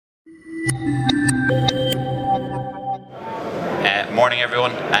morning,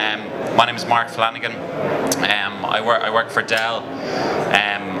 everyone. My name is Marc Flanagan. I work for Dell.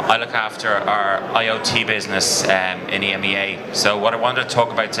 I look after our IoT business in EMEA. So what I wanted to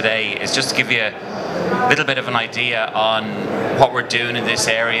talk about today is just to give you a little bit of an idea on what we're doing in this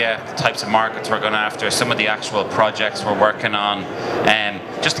area, the types of markets we're going after, some of the actual projects we're working on,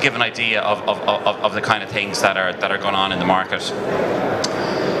 just to give an idea of the kind of things that are going on in the market.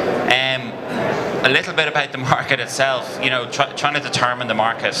 A little bit about the market itself. You know, trying to determine the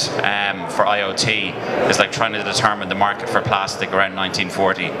market for IoT is like trying to determine the market for plastic around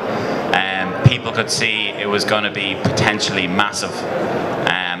 1940. People could see it was going to be potentially massive.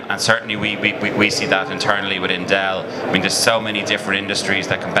 And certainly we see that internally within Dell. I mean, there's so many different industries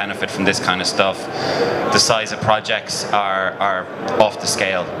that can benefit from this kind of stuff. The size of projects are off the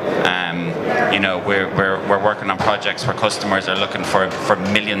scale. You know, we're working on projects where customers are looking for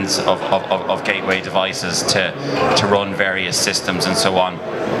millions of gateway devices to run various systems and so on.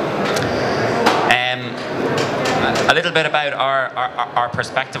 A little bit about our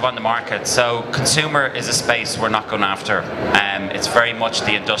perspective on the market. So consumer is a space we're not going after. It's very much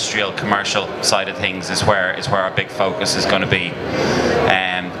the industrial, commercial side of things is where our big focus is going to be.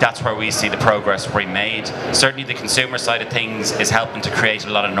 That's where we see the progress being made. Certainly the consumer side of things is helping to create a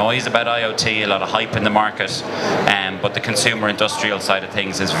lot of noise about IoT, a lot of hype in the market. But the consumer industrial side of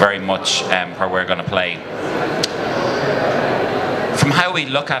things is very much where we're going to play. From how we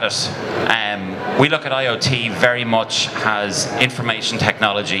look at it, we look at IoT very much as information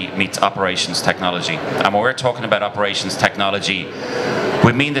technology meets operations technology. And when we're talking about operations technology,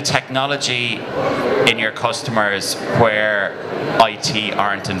 we mean the technology in your customers where IT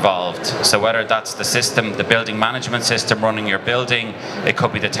aren't involved. So whether that's the system, the building management system running your building, it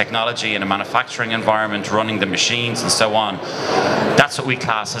could be the technology in a manufacturing environment running the machines and so on. That's what we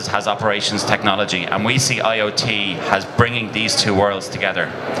class as operations technology. And we see IoT as bringing these two worlds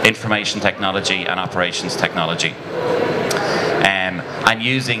together, information technology and operations technology. And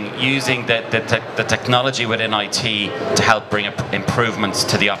using the technology within IT to help bring improvements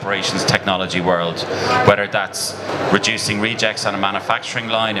to the operations technology world, whether that's reducing rejects on a manufacturing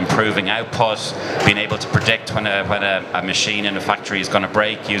line, improving output, being able to predict when a machine in a factory is going to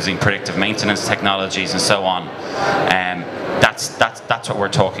break using predictive maintenance technologies and so on. That's what we're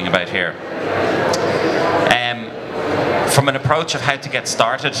talking about here. From an approach of how to get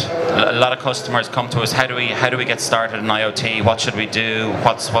started, a lot of customers come to us. How do we get started in IoT? What should we do?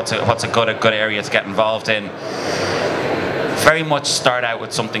 What's a good area to get involved in? Very much start out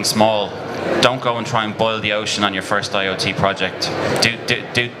with something small. Don't go and try and boil the ocean on your first IoT project.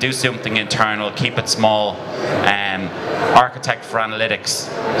 Do something internal. Keep it small. Architect for analytics.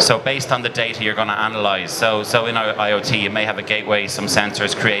 So based on the data you're going to analyze. So in IoT you may have a gateway, some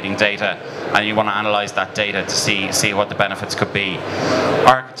sensors creating data, and you want to analyze that data to see what the benefits could be.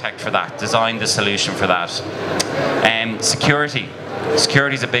 Architect for that. Design the solution for that. Security.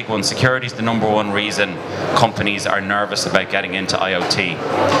 Security is a big one. Security is the #1 reason companies are nervous about getting into IoT.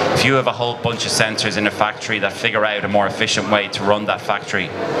 If you have a whole bunch of sensors in a factory that figure out a more efficient way to run that factory,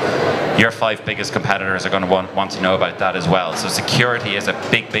 your 5 biggest competitors are going to want to know about that as well. So security is a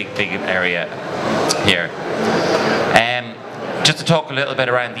big area here. Just to talk a little bit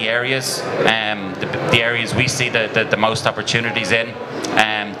around the areas, the areas we see the most opportunities in.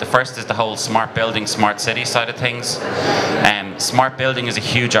 The first is the whole smart building, smart city side of things. Smart building is a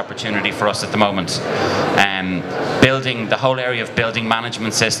huge opportunity for us at the moment. The whole area of building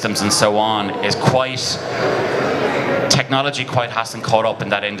management systems and so on is technology hasn't caught up in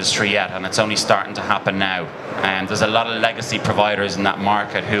that industry yet, and it's only starting to happen now. And there's a lot of legacy providers in that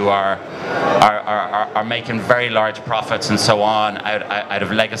market who are making very large profits and so on out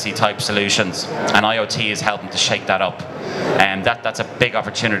of legacy type solutions, and IoT is helping to shake that up. And that's a big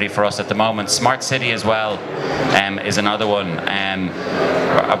opportunity for us at the moment. Smart city as well is another one.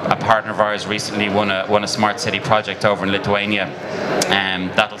 A partner of ours recently won a smart city project over in Lithuania.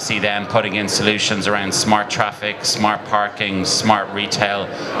 That'll see them putting in solutions around smart traffic, smart parking, smart retail,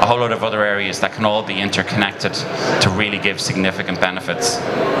 a whole lot of other areas that can all be interconnected to really give significant benefits.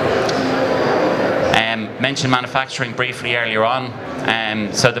 Mentioned manufacturing briefly earlier on.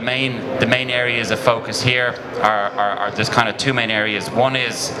 So the main areas of focus here are there's kind of 2 main areas. One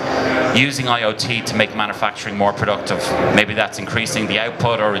is using IoT to make manufacturing more productive. Maybe that's increasing the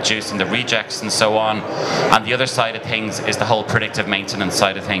output or reducing the rejects and so on. And the other side of things is the whole predictive maintenance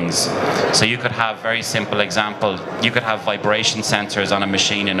side of things. So you could have, very simple example, you could have vibration sensors on a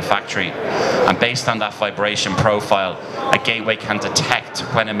machine in a factory, and based on that vibration profile, a gateway can detect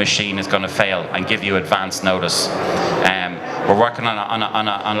when a machine is going to fail and give you advance notice. We're working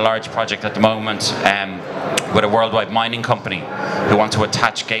on a large project at the moment with a worldwide mining company who want to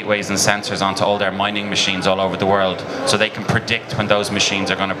attach gateways and sensors onto all their mining machines all over the world, so they can predict when those machines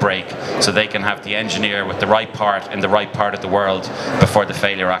are going to break, so they can have the engineer with the right part in the right part of the world before the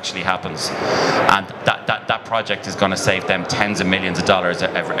failure actually happens. And that project is going to save them tens of millions of dollars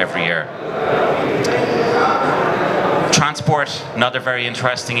every year. Transport, another very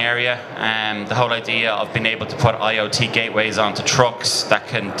interesting area. The whole idea of being able to put IoT gateways onto trucks that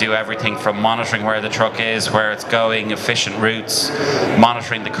can do everything from monitoring where the truck is, where it's going, efficient routes,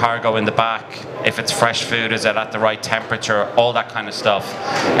 monitoring the cargo in the back, if it's fresh food, is it at the right temperature, all that kind of stuff.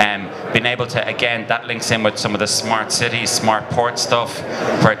 Being able to, again, that links in with some of the smart cities, smart port stuff,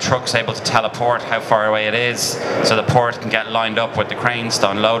 where a truck's able to tell a port how far away it is, so the port can get lined up with the cranes to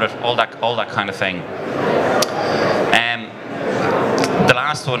unload it, all that kind of thing. The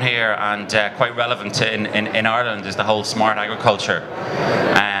last one here, and quite relevant in Ireland, is the whole smart agriculture.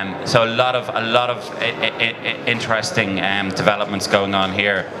 So a lot of interesting developments going on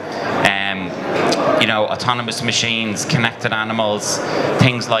here. You know, autonomous machines, connected animals,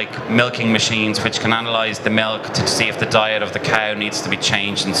 things like milking machines which can analyze the milk to see if the diet of the cow needs to be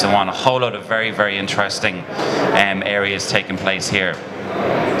changed and so on. A whole lot of very, very interesting areas taking place here.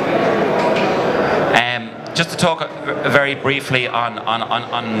 Just to talk very briefly on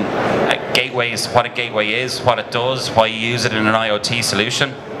gateways, what a gateway is, what it does, why you use it in an IoT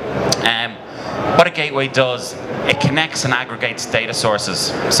solution. What a gateway does, it connects and aggregates data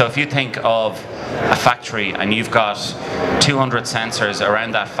sources. So if you think of a factory and you've got 200 sensors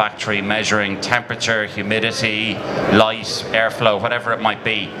around that factory measuring temperature, humidity, light, airflow, whatever it might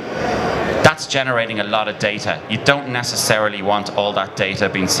be, that's generating a lot of data. You don't necessarily want all that data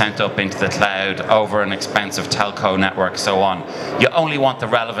being sent up into the cloud over an expensive telco network, so on. You only want the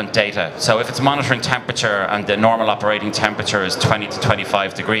relevant data. So if it's monitoring temperature and the normal operating temperature is 20 to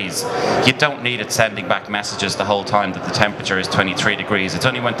 25 degrees, you don't need it sending back messages the whole time that the temperature is 23 degrees. It's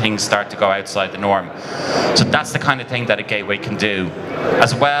only when things start to go outside the norm. So that's the kind of thing that a gateway can do.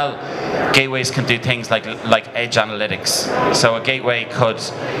 As well, gateways can do things like edge analytics. So a gateway could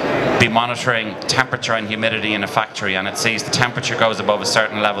be monitoring temperature and humidity in a factory, and it sees the temperature goes above a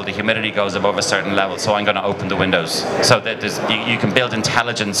certain level, the humidity goes above a certain level, so I'm going to open the windows. So that you can build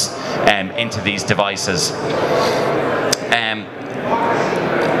intelligence into these devices.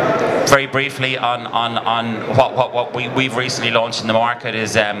 Very briefly on what we've recently launched in the market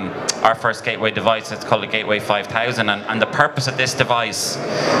is our first gateway device. It's called the Gateway 5000, and the purpose of this device,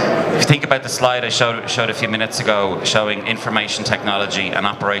 if you think about the slide I showed a few minutes ago showing information technology and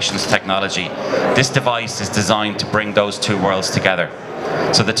operations technology, this device is designed to bring those two worlds together.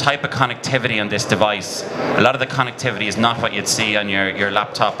 So the type of connectivity on this device, a lot of the connectivity is not what you'd see on your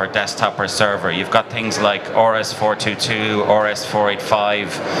laptop or desktop or server. You've got things like RS422,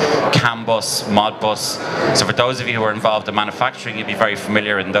 RS485, CAN bus, Modbus. So for those of you who are involved in manufacturing, you'd be very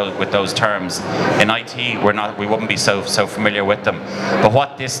familiar with those terms. In IT, we wouldn't be so familiar with them. But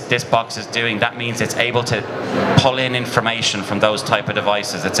what this box is doing, that means it's able to pull in information from those type of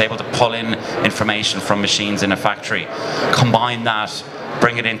devices. It's able to pull in information from machines in a factory, combine that,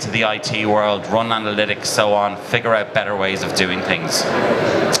 bring it into the IT world, run analytics, so on, figure out better ways of doing things.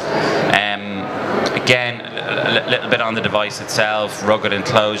 Again, a little bit on the device itself, rugged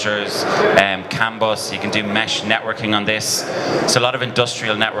enclosures, CAN bus, you can do mesh networking on this. So a lot of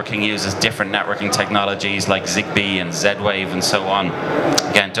industrial networking uses different networking technologies like Zigbee and Z-Wave and so on.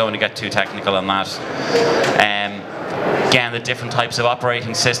 Again, don't want to get too technical on that. Again, the different types of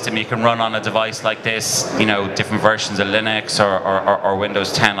operating system you can run on a device like this, you know, different versions of Linux or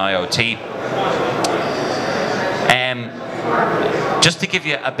Windows 10 IoT. Just to give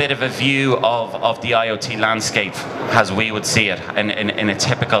you a bit of a view of the IoT landscape as we would see it in a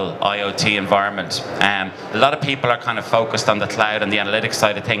typical IoT environment. A lot of people are kind of focused on the cloud and the analytics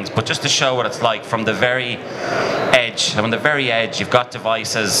side of things, but just to show what it's like from the very edge. On the very edge, you've got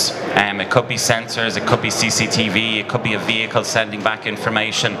devices. It could be sensors, it could be CCTV, it could be a vehicle sending back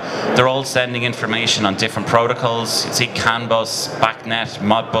information. They're all sending information on different protocols. You see CAN bus, BACnet,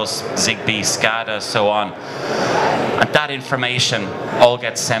 Modbus, Zigbee, SCADA, so on. And that information all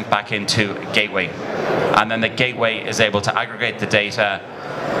gets sent back into a gateway. And then the gateway is able to aggregate the data.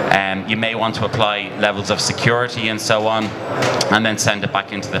 You may want to apply levels of security and so on, and then send it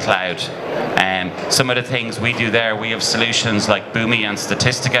back into the cloud. Some of the things we do there, we have solutions like Boomi and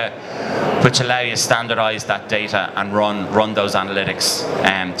Statistica, which allow you to standardize that data and run those analytics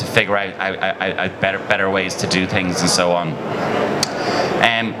to figure out better ways to do things and so on.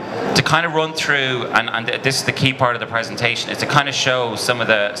 to kind of run through, and this is the key part of the presentation, is to kind of show some of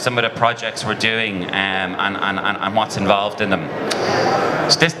the projects we're doing and what's involved in them.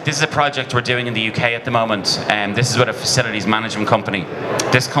 So this is a project we're doing in the UK at the moment. This is with a facilities management company.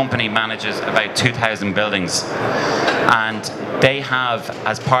 This company manages about 2,000 buildings, and they have,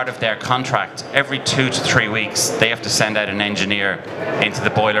 as part of their contract, every 2 to 3 weeks they have to send out an engineer into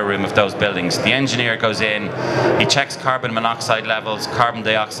the boiler room of those buildings. The engineer goes in, he checks carbon monoxide levels, carbon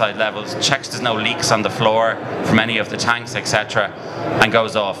dioxide levels, checks there's no leaks on the floor from any of the tanks, etc., and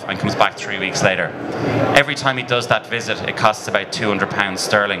goes off and comes back 3 weeks later. Every time he does that visit, it costs about £200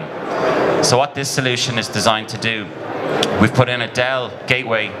 sterling. So what this solution is designed to do, we've put in a Dell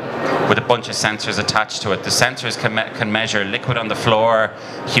gateway with a bunch of sensors attached to it. The sensors can measure liquid on the floor,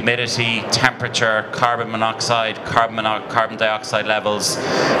 humidity, temperature, carbon monoxide, carbon dioxide levels,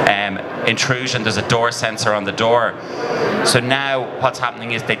 intrusion. There's a door sensor on the door. So now what's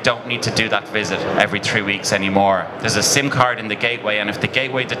happening is they don't need to do that visit every 3 weeks anymore. There's a SIM card in the gateway, and if the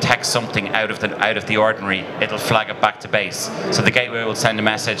gateway detects something out of the ordinary, it'll flag it back to base. So the gateway will send a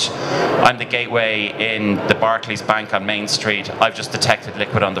message: I'm the gateway in the Barclays Bank on Main Street. I've just detected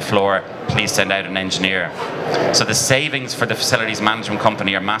liquid on the floor. Please send out an engineer. So the savings for the facilities management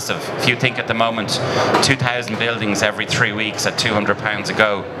company are massive. If you think at the moment, 2,000 buildings every 3 weeks at £200 a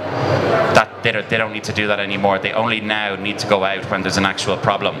go, that they don't need to do that anymore. They only now need to go out when there's an actual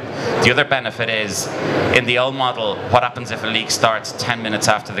problem. The other benefit is, in the old model, what happens if a leak starts 10 minutes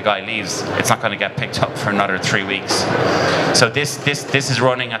after the guy leaves? It's not going to get picked up for another 3 weeks. So this is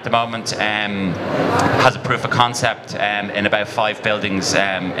running at the moment, has a proof of concept in about 5 buildings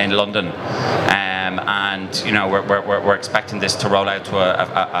in London, and you know, we're expecting this to roll out to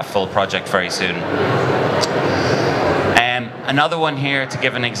a full project very soon. Another one here to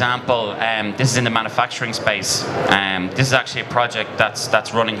give an example, this is in the manufacturing space. This is actually a project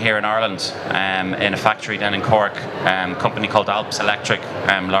that's running here in Ireland, in a factory down in Cork, company called Alps Electric,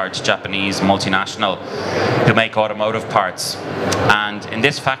 large Japanese multinational who make automotive parts. And in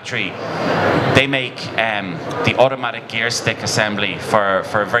this factory, they make the automatic gear stick assembly for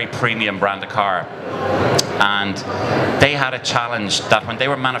a very premium brand of car. And they had a challenge that when they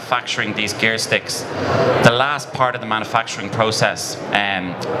were manufacturing these gear sticks, the last part of the manufacturing process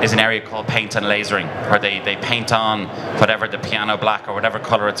is an area called paint and lasering, where they paint on whatever the piano black or whatever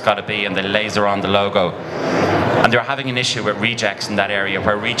color it's got to be, and they laser on the logo. And they're having an issue with rejects in that area,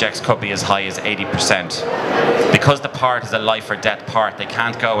 where rejects could be as high as 80%. Because the part is a life or death part, they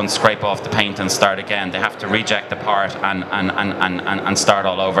can't go and scrape off the paint and start again. They have to reject the part and start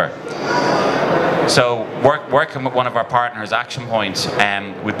all over. So working with one of our partners, Action Point,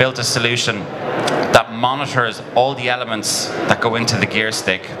 we built a solution that monitors all the elements that go into the gear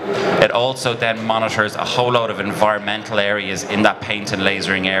stick. It also then monitors a whole load of environmental areas in that paint and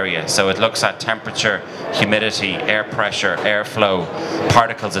lasering area. So it looks at temperature, humidity, air pressure, airflow,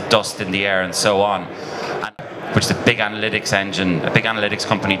 particles of dust in the air, and so on. Which is a big analytics engine, a big analytics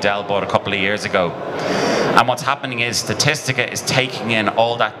company Dell bought a couple of years ago. And what's happening is Statistica is taking in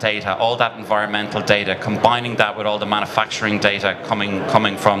all that data, all that environmental data, combining that with all the manufacturing data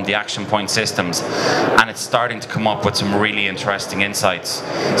coming from the Action Point systems, and it's starting to come up with some really interesting insights.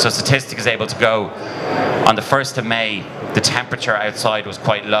 So Statistica is able to go, on the 1st of May, the temperature outside was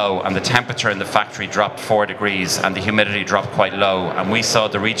quite low, and the temperature in the factory dropped 4 degrees, and the humidity dropped quite low, and we saw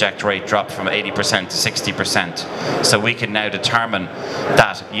the reject rate drop from 80% to 60%. So we can now determine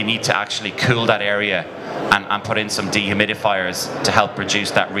that you need to actually cool that area and put in some dehumidifiers to help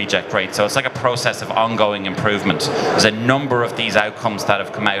reduce that reject rate. So it's like a process of ongoing improvement. There's a number of these outcomes that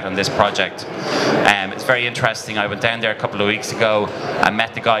have come out on this project. It's very interesting. I went down there a couple of weeks ago and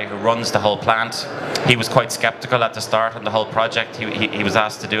met the guy who runs the whole plant. He was quite skeptical at the start on the whole project. He was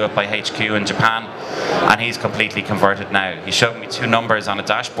asked to do it by HQ in Japan, and he's completely converted now. He showed me 2 numbers on a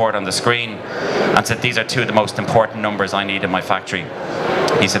dashboard on the screen and said, these are 2 of the most important numbers I need in my factory.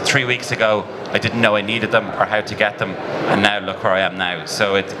 He said, 3 weeks ago, I didn't know I needed them or how to get them, and now look where I am now.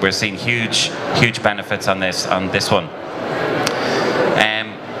 So we're seeing huge benefits on this one.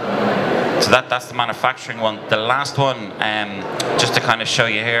 So that's the manufacturing one. The last one, just to kind of show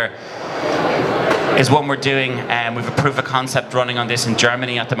you here, is one we're doing. We've a proof of concept running on this in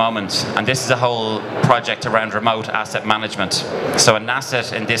Germany at the moment, and this is a whole project around remote asset management. So an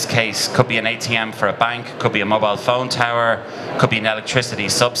asset in this case could be an ATM for a bank, could be a mobile phone tower, could be an electricity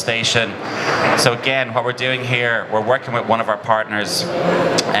substation. So again, what we're doing here, we're working with one of our partners,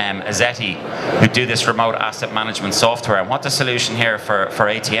 Azeti, who do this remote asset management software. And what the solution here for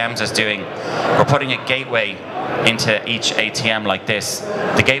ATMs is doing, we're putting a gateway into each ATM like this.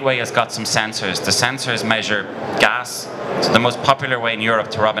 The gateway has got some sensors. The sensors measure gas. So the most popular way in Europe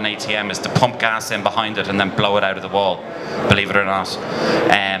to rob an ATM is to pump gas in behind it and then blow it out of the wall, believe it or not.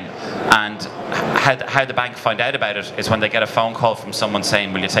 And how the bank find out about it is when they get a phone call from someone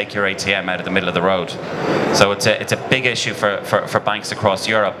saying, will you take your ATM out of the middle of the road? So it's a big issue for banks across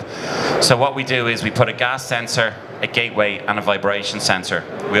Europe. So what we do is we put a gas sensor, a gateway and a vibration sensor.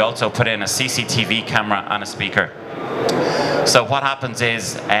 We also put in a CCTV camera and a speaker. So what happens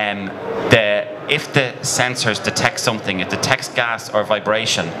is if the sensors detect something, it detects gas or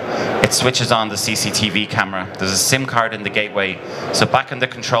vibration, it switches on the CCTV camera. There's a SIM card in the gateway. So back in the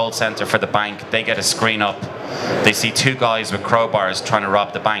control center for the bank, they get a screen up. They see two guys with crowbars trying to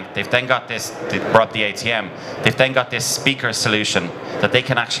rob the bank. They've then got this, they rob the ATM. They've then got this speaker solution that they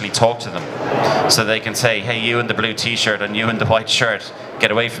can actually talk to them. So they can say, hey, you in the blue t-shirt and you in the white shirt, get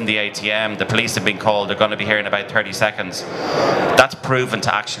away from the ATM. The police have been called. They're going to be here in about 30 seconds. That's proven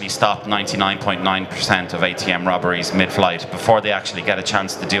to actually stop 99.9% of ATM robberies mid-flight before they actually get a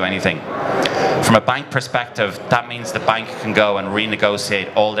chance to do anything. From a bank perspective, that means the bank can go and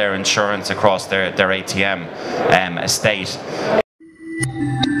renegotiate all their insurance across their ATM estate